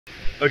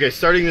Okay,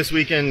 starting this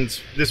week's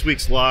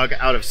vlog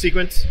out of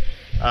sequence.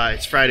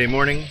 It's Friday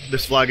morning.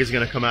 This vlog is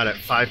going to come out at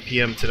 5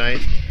 p.m. tonight.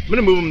 I'm going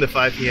to move them to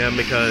 5 p.m.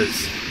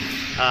 because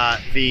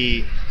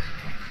the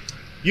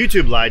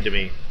YouTube lied to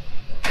me,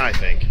 I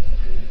think.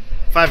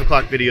 5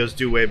 o'clock videos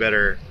do way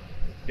better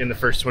in the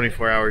first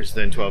 24 hours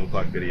than 12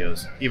 o'clock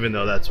videos, even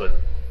though that's what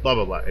blah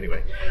blah blah.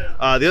 Anyway, the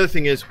other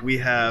thing is we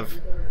have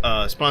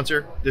a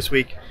sponsor this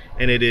week,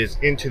 and it is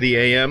Into the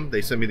AM.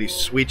 They sent me these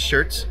sweet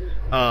shirts.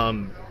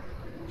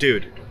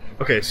 Dude,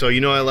 okay, so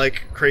you know I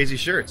like crazy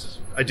shirts.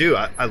 I do.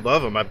 I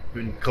love them. I've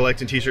been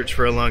collecting t-shirts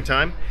for a long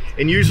time,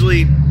 and usually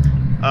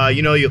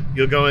you know,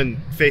 you'll go in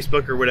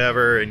Facebook or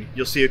whatever and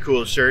you'll see a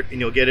cool shirt and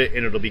you'll get it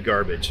and it'll be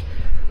garbage.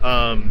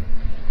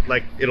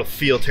 Like, it'll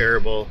feel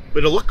terrible, but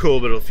it'll look cool,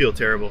 but it'll feel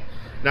terrible.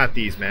 Not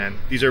these, man.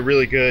 These are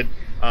really good.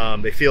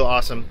 They feel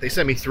awesome. They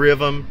sent me 3 of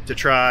them to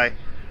try.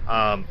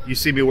 You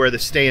see me wear the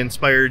Stay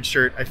Inspired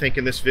shirt, I think,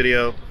 in this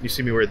video. You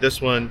see me wear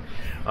this one.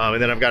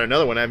 And then I've got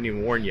another one I haven't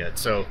even worn yet.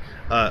 So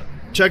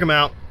check them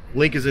out.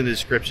 Link is in the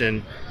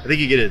description. I think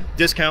you get a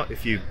discount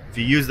if you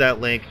use that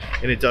link,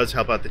 and it does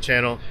help out the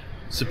channel.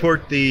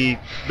 Support the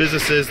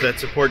businesses that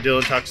support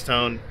Dylan Talks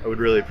Tone. I would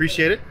really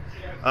appreciate it.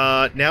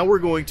 Now we're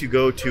going to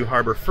go to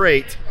Harbor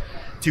Freight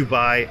to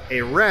buy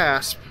a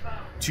rasp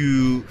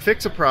to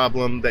fix a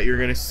problem that you're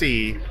going to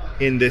see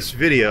in this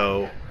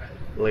video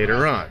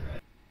later on.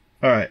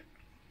 Alright,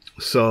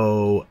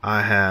 so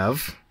I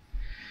have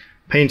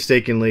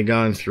painstakingly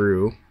gone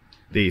through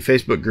the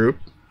Facebook group,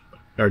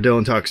 our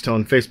Dylan Talks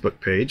Tone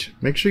Facebook page.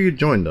 Make sure you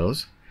join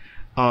those,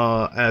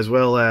 as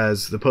well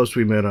as the post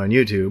we made on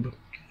YouTube,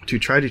 to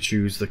try to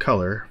choose the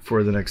color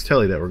for the next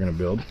tele that we're going to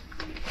build.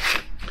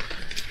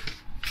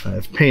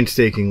 I've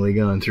painstakingly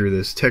gone through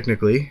this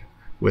technically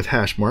with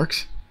hash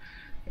marks,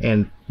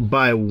 and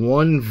by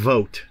 1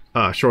 vote,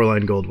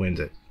 Shoreline Gold wins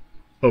it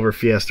over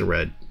Fiesta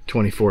Red,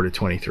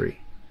 24-23.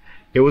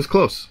 It was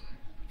close,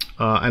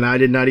 and I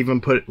did not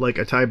even put like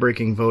a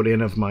tie-breaking vote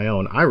in of my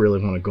own. I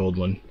really want a gold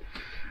one,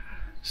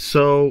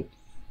 so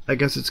I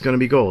guess it's going to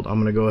be gold.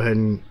 I'm going to go ahead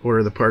and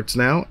order the parts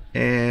now,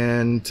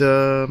 and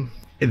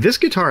this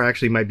guitar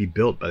actually might be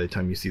built by the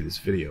time you see this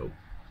video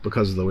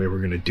because of the way we're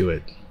going to do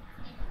it.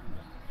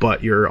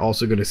 But you're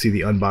also going to see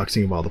the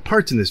unboxing of all the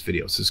parts in this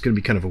video, so it's going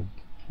to be kind of a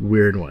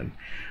weird one.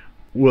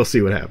 We'll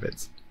see what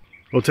happens.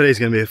 Well, today's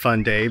going to be a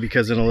fun day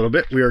because in a little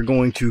bit we are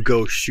going to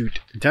go shoot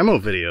demo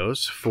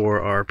videos for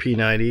our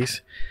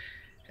P90s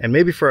and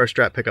maybe for our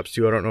Strat pickups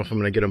too. I don't know if I'm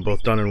going to get them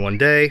both done in one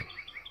day.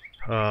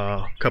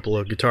 A couple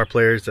of guitar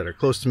players that are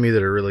close to me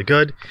that are really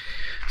good.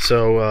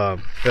 So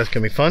that's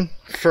going to be fun.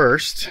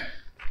 First,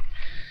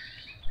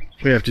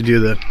 we have to do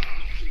the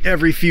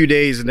every few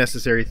days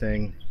necessary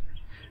thing.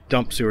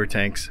 Dump sewer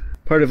tanks.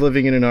 Part of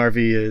living in an RV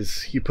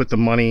is you put the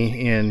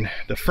money in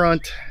the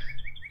front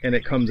and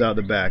it comes out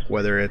the back,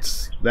 whether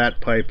it's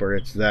that pipe or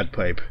it's that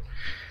pipe.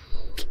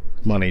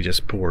 Money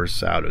just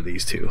pours out of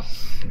these two.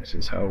 This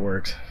is how it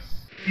works.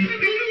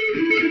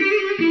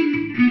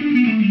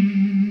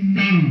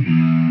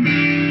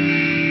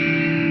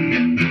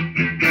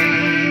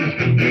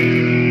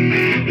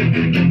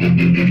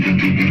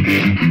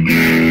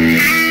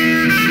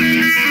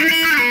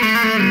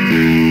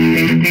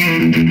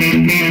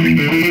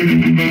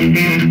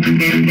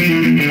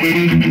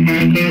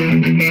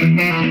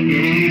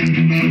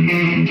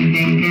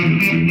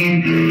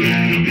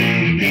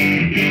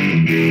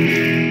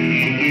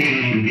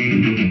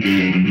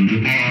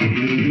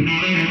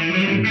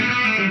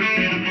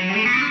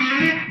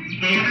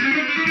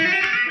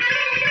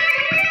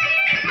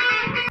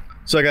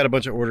 So I got a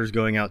bunch of orders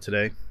going out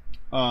today.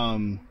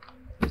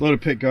 Loaded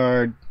pick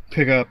guard,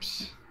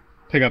 pickups.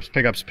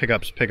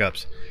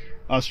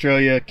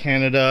 Australia,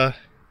 Canada,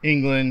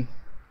 England,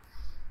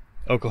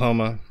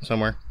 Oklahoma,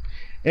 somewhere.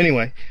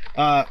 Anyway,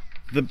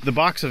 the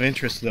box of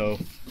interest though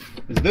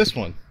is this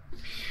one,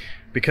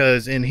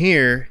 because in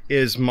here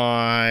is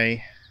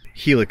my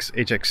Helix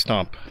HX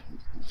Stomp.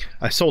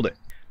 I sold it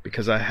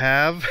because I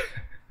have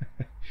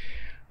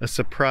a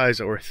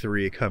surprise or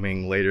 3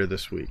 coming later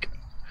this week.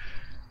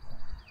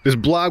 This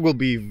vlog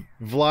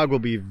will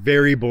be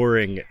very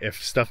boring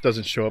if stuff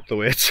doesn't show up the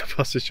way it's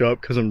supposed to show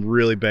up, because I'm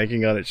really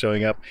banking on it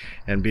showing up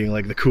and being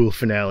like the cool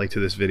finale to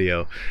this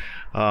video.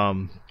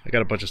 I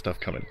got a bunch of stuff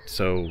coming,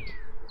 so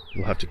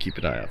we'll have to keep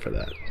an eye out for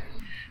that.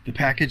 The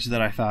package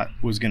that I thought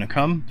was going to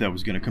come, that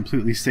was going to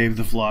completely save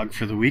the vlog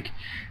for the week,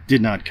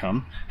 did not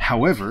come.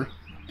 However,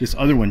 this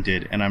other one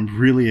did, and I'm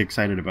really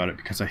excited about it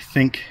because I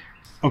think...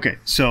 Okay,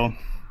 so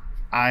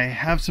I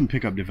have some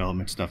pickup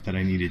development stuff that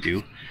I need to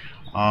do.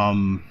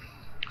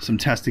 Some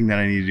testing that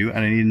I need to do, and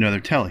I need another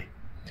tele.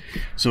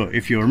 So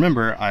if you'll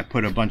remember, I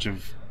put a bunch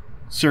of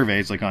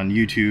surveys like on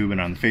YouTube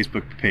and on the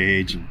Facebook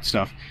page and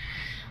stuff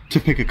to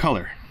pick a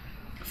color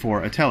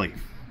for a tele.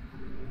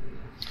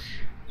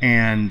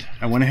 And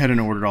I went ahead and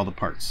ordered all the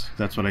parts.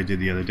 That's what I did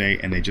the other day,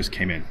 and they just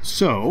came in.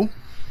 So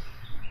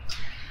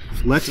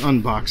let's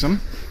unbox them.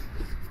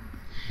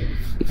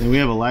 And we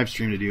have a live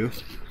stream to do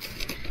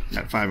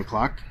at 5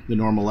 o'clock, the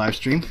normal live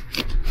stream.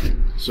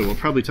 So we'll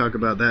probably talk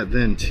about that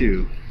then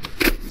too.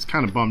 It's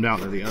kind of bummed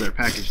out that the other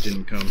package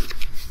didn't come.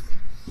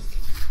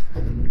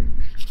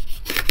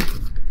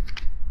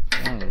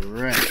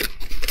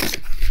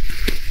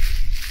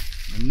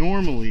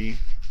 normally,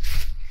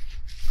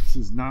 this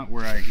is not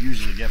where I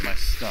usually get my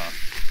stuff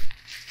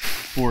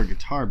for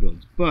guitar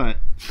builds, but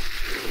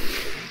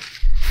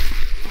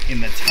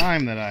in the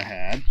time that I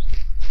had,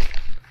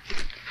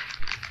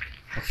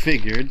 I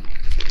figured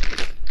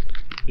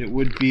it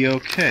would be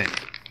okay.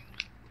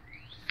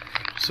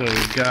 So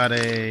we've got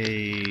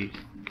a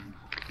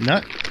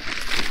nut.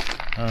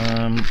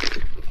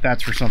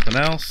 That's for something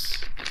else.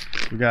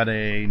 We got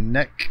a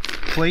neck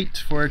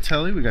plate for our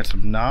tele. We got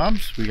some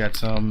knobs. We got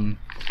some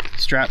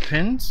strap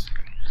pins.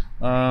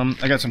 I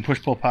got some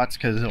push-pull pots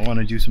because I want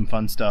to do some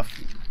fun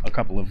stuff. A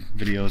couple of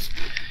videos.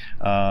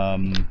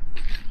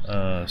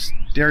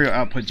 Stereo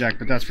output jack,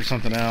 but that's for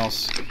something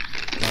else.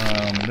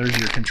 There's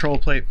your control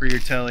plate for your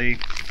tele.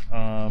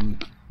 Some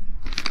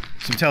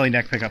tele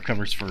neck pickup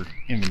covers for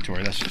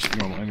inventory. That's just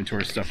normal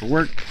inventory stuff for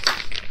work.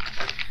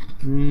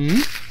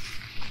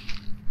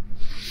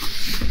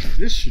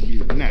 This should be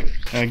the neck.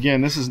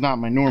 Again, this is not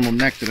my normal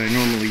neck that I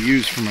normally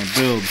use for my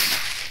builds,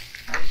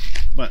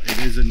 but it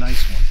is a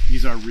nice one.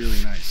 These are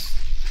really nice.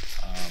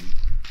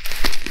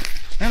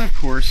 And of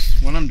course,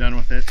 when I'm done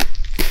with it,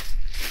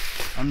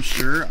 I'm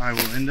sure I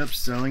will end up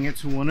selling it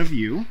to one of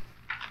you.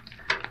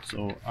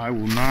 So I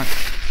will not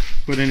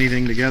put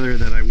anything together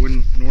that I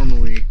wouldn't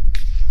normally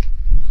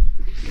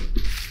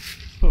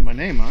put my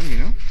name on, you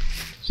know.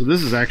 So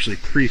this is actually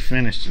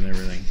pre-finished and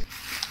everything.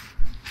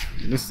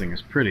 And this thing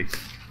is pretty.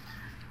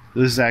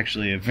 This is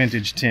actually a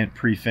vintage tint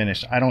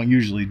pre-finished. I don't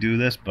usually do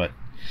this, but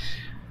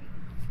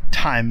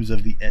time's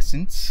of the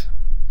essence.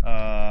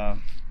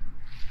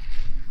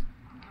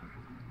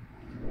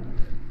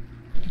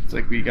 It's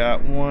like we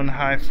got one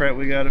high fret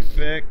we gotta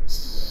fix,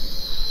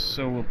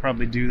 so we'll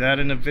probably do that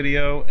in a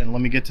video. And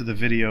let me get to the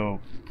video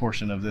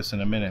portion of this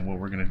in a minute, what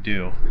we're gonna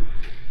do,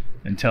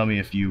 and tell me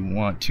if you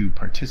want to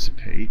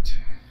participate.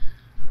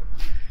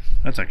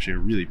 That's actually a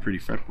really pretty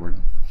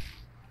fretboard.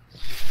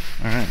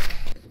 All right.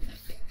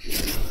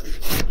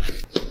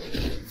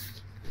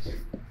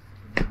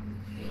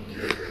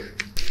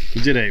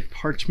 We did a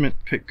parchment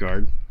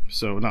pickguard,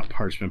 so not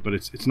parchment, but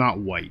it's not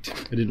white.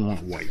 I didn't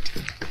want white.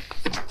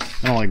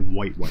 I don't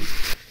like white.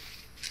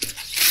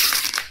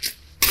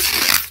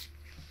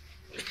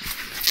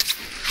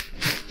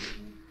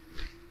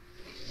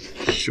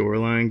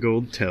 Shoreline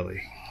Gold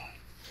Tele.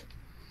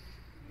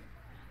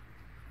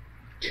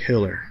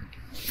 Killer.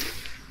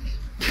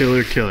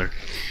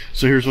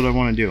 So here's what I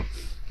want to do.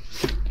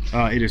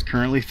 It is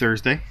currently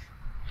Thursday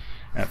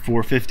at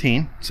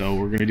 4:15, so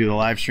we're going to do the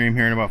live stream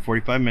here in about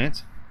 45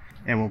 minutes,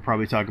 and we'll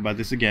probably talk about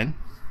this again.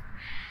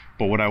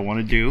 But what I want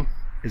to do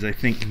is, I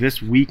think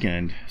this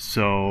weekend,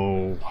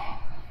 so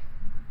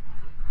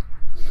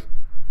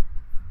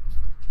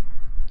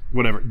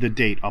whatever the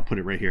date, I'll put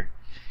it right here.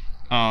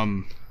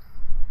 I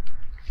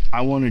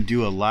want to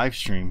do a live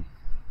stream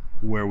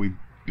where we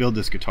build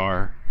this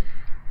guitar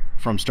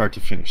from start to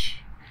finish.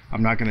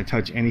 I'm not going to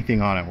touch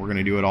anything on it. We're going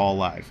to do it all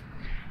live.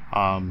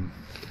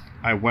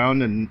 I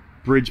wound a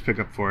bridge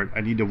pickup for it.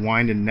 I need to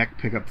wind a neck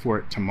pickup for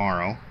it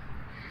tomorrow,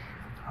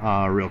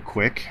 real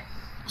quick,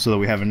 so that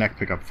we have a neck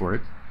pickup for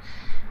it.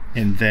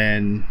 And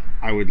then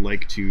I would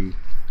like to,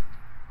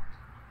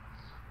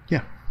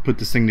 yeah, put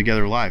this thing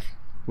together live.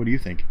 What do you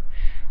think?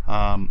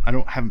 I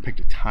haven't picked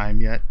a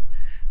time yet.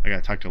 I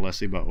gotta talk to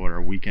Leslie about what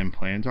our weekend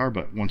plans are,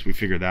 but once we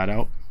figure that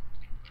out,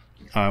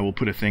 we'll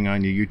put a thing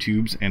on your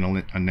YouTubes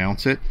and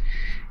announce it,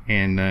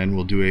 and then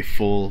we'll do a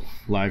full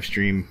live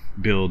stream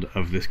build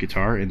of this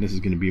guitar. And this is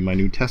going to be my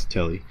new test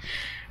tele,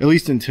 at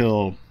least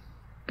until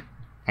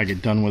I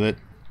get done with it,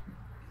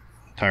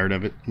 tired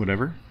of it,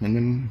 whatever, and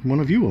then one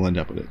of you will end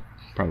up with it,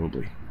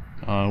 probably.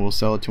 We'll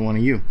sell it to one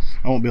of you.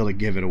 I won't be able to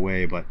give it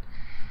away, but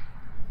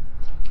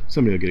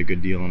somebody will get a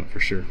good deal on it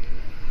for sure.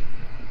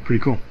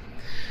 Pretty cool.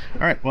 All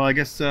right, well, I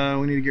guess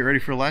we need to get ready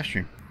for a live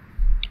stream.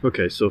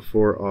 Okay, so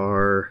for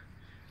our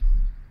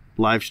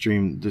live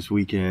stream this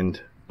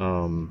weekend,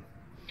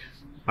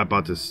 I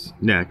bought this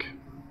neck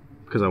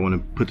because I want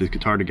to put this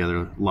guitar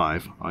together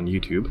live on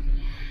YouTube.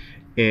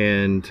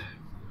 And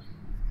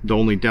the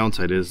only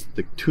downside is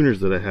the tuners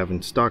that I have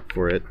in stock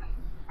for it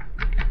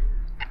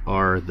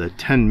are the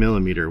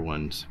 10mm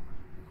ones.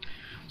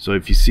 So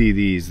if you see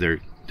these,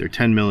 they're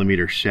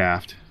 10mm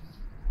shaft,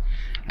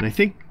 and I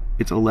think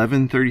it's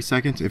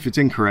 11/32. If it's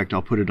incorrect,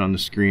 I'll put it on the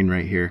screen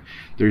right here.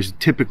 There's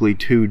typically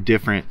two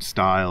different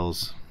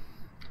styles.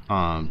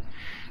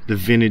 The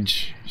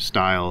vintage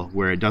style,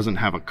 where it doesn't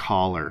have a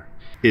collar,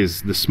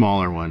 is the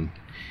smaller one,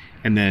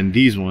 and then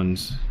these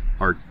ones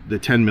are the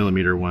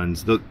 10mm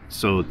ones.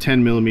 So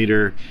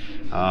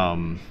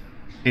 10mm,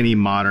 any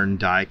modern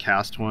die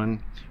cast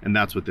one, and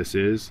that's what this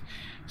is.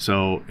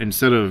 So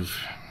instead of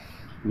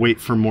wait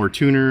for more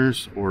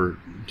tuners or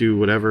do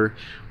whatever,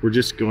 we're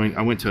just going,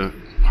 I went to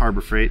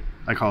Harbor Freight,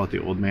 I call it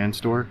the old man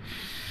store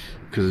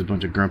because there's a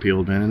bunch of grumpy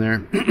old men in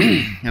there,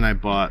 and I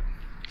bought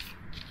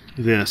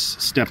this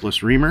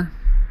stepless reamer,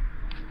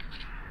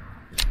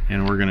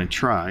 and we're gonna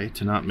try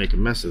to not make a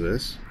mess of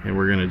this, and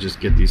we're gonna just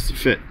get these to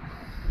fit.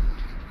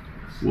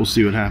 We'll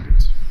see what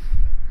happens.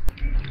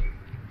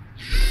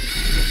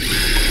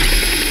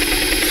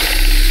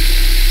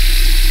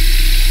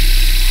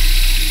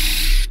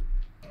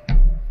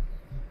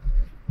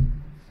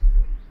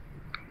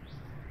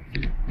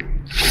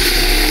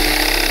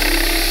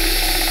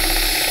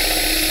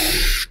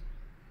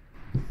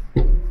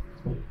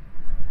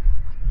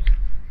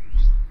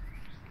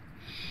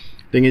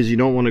 Thing is, you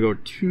don't want to go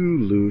too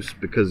loose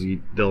because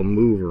they'll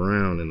move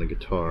around in the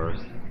guitar.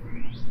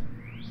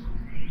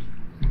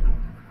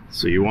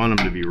 So you want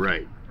them to be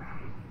right.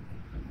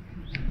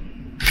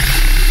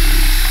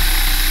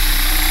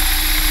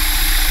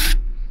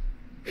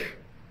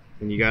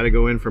 And you got to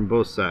go in from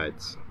both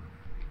sides.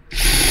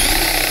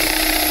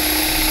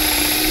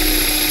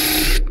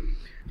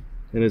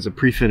 And it's a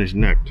pre-finished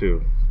neck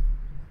too.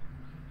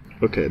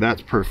 Okay,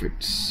 that's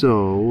perfect.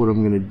 So what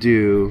I'm gonna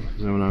do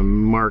is I'm gonna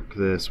mark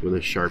this with a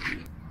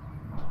Sharpie.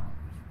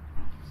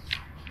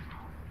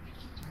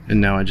 And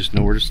now I just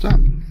know where to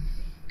stop.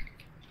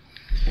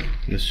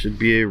 This should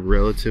be a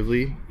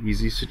relatively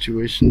easy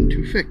situation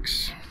to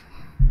fix.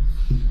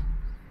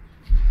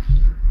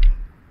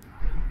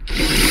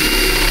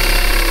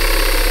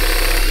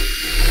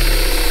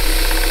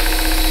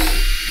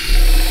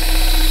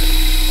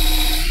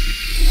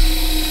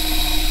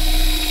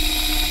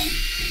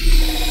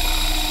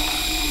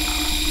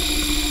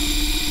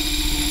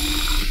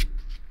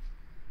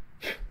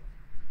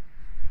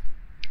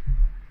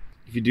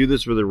 If you do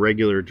this with a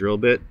regular drill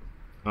bit,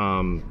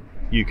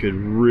 you could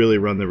really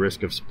run the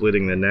risk of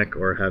splitting the neck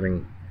or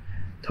having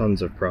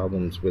tons of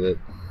problems with it.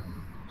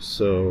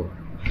 So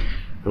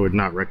I would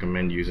not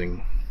recommend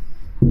using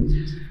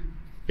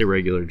a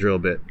regular drill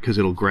bit because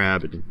it'll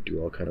grab and do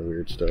all kind of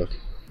weird stuff.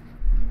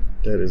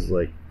 That is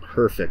like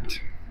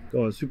perfect.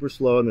 Going super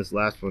slow on this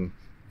last one.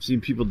 I've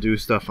seen people do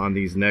stuff on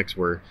these necks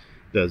where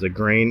there's a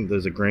grain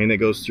that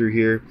goes through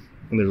here,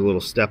 and there's a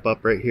little step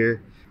up right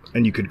here,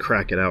 and you could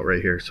crack it out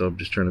right here. So I'm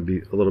just trying to be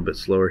a little bit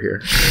slower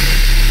here.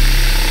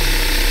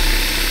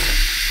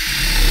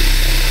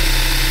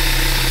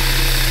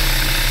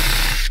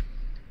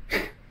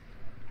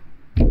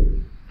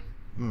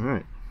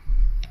 Alright,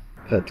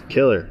 that's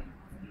killer.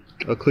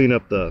 I'll clean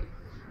up the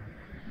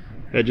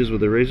edges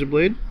with a razor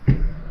blade.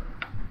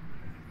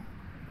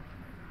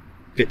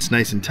 Fits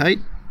nice and tight.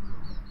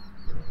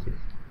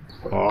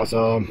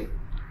 Awesome.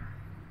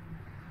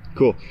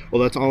 Cool.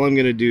 Well, that's all I'm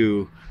gonna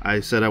do.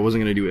 I said I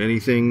wasn't gonna do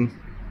anything,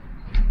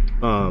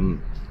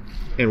 and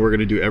we're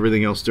gonna do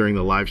everything else during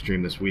the live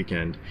stream this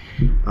weekend.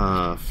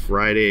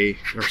 Friday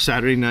or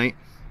Saturday night.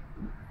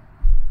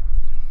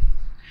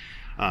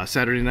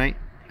 Saturday night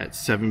at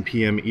 7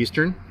 p.m.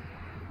 Eastern.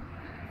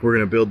 We're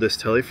gonna build this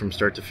tele from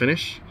start to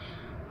finish,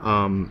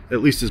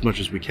 at least as much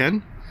as we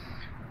can,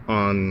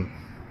 on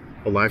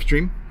a live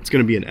stream. It's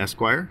gonna be an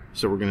Esquire,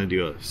 so we're gonna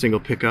do a single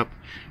pickup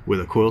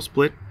with a coil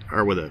split,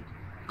 or with a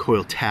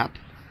coil tap.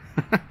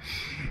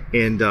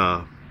 And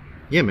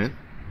yeah, man,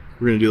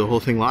 we're gonna do the whole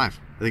thing live.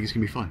 I think it's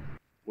gonna be fun.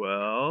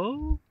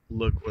 Well,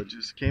 look what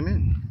just came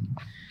in.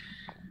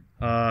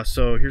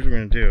 So here's what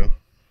we're gonna do.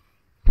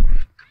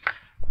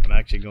 I'm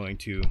actually going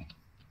to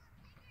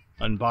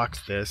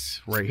unbox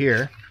this right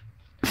here,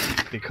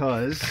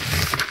 because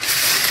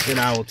then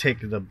I will take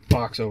the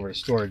box over to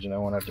storage and I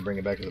won't have to bring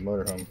it back to the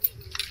motorhome.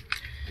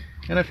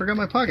 And I forgot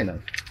my pocket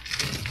knife.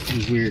 It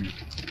was weird.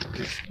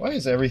 Why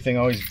is everything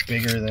always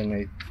bigger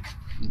than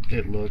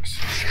it looks?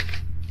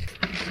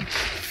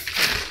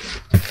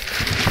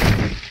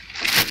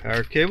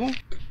 Power cable,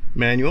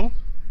 manual.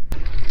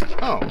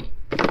 Oh,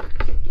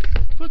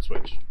 foot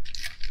switch.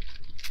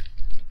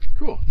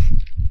 Cool.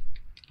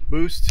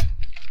 Boost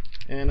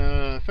and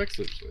effect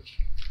slip switch.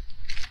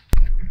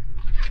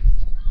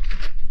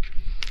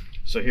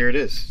 So here it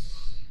is.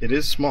 It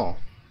is small.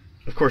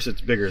 Of course,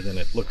 it's bigger than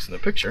it looks in the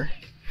picture,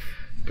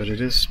 but it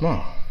is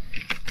small.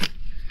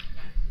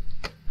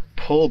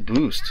 Pull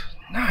boost.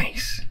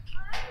 Nice.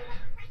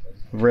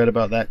 I've read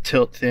about that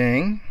tilt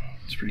thing.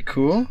 It's pretty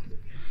cool.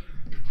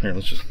 Here,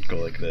 let's just go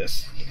like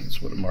this.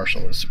 That's what a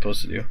Marshall is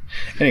supposed to do.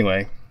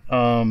 Anyway,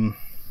 yeah,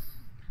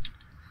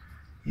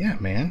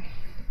 man.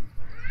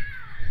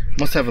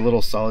 Must have a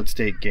little solid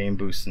state gain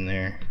boost in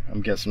there.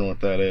 I'm guessing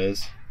what that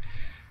is.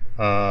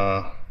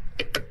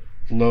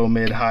 Low,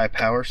 mid, high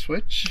power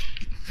switch.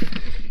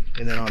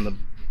 And then on the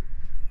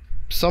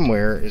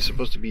somewhere is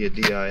supposed to be a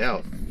DI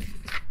out.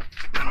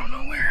 I don't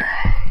know where.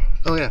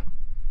 Oh yeah,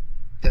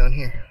 down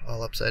here,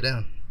 all upside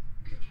down.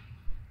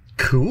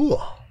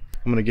 Cool.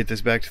 I'm gonna get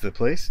this back to the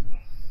place,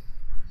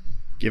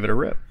 give it a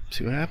rip,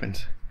 see what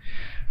happens.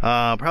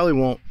 Probably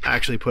won't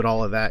actually put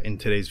all of that in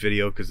today's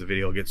video because the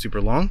video will get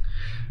super long.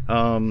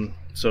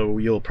 So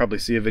you'll probably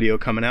see a video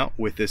coming out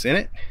with this in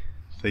it,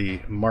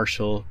 the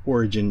Marshall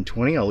Origin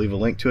 20. I'll leave a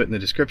link to it in the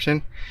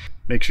description.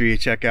 Make sure you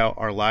check out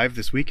our live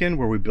this weekend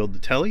where we build the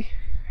tele,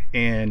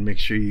 and make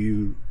sure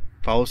you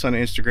follow us on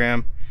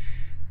Instagram,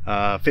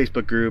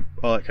 Facebook group,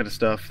 all that kind of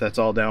stuff. That's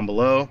all down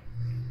below.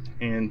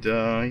 And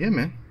yeah,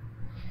 man,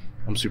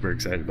 I'm super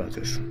excited about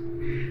this.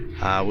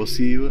 We'll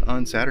see you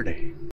on Saturday.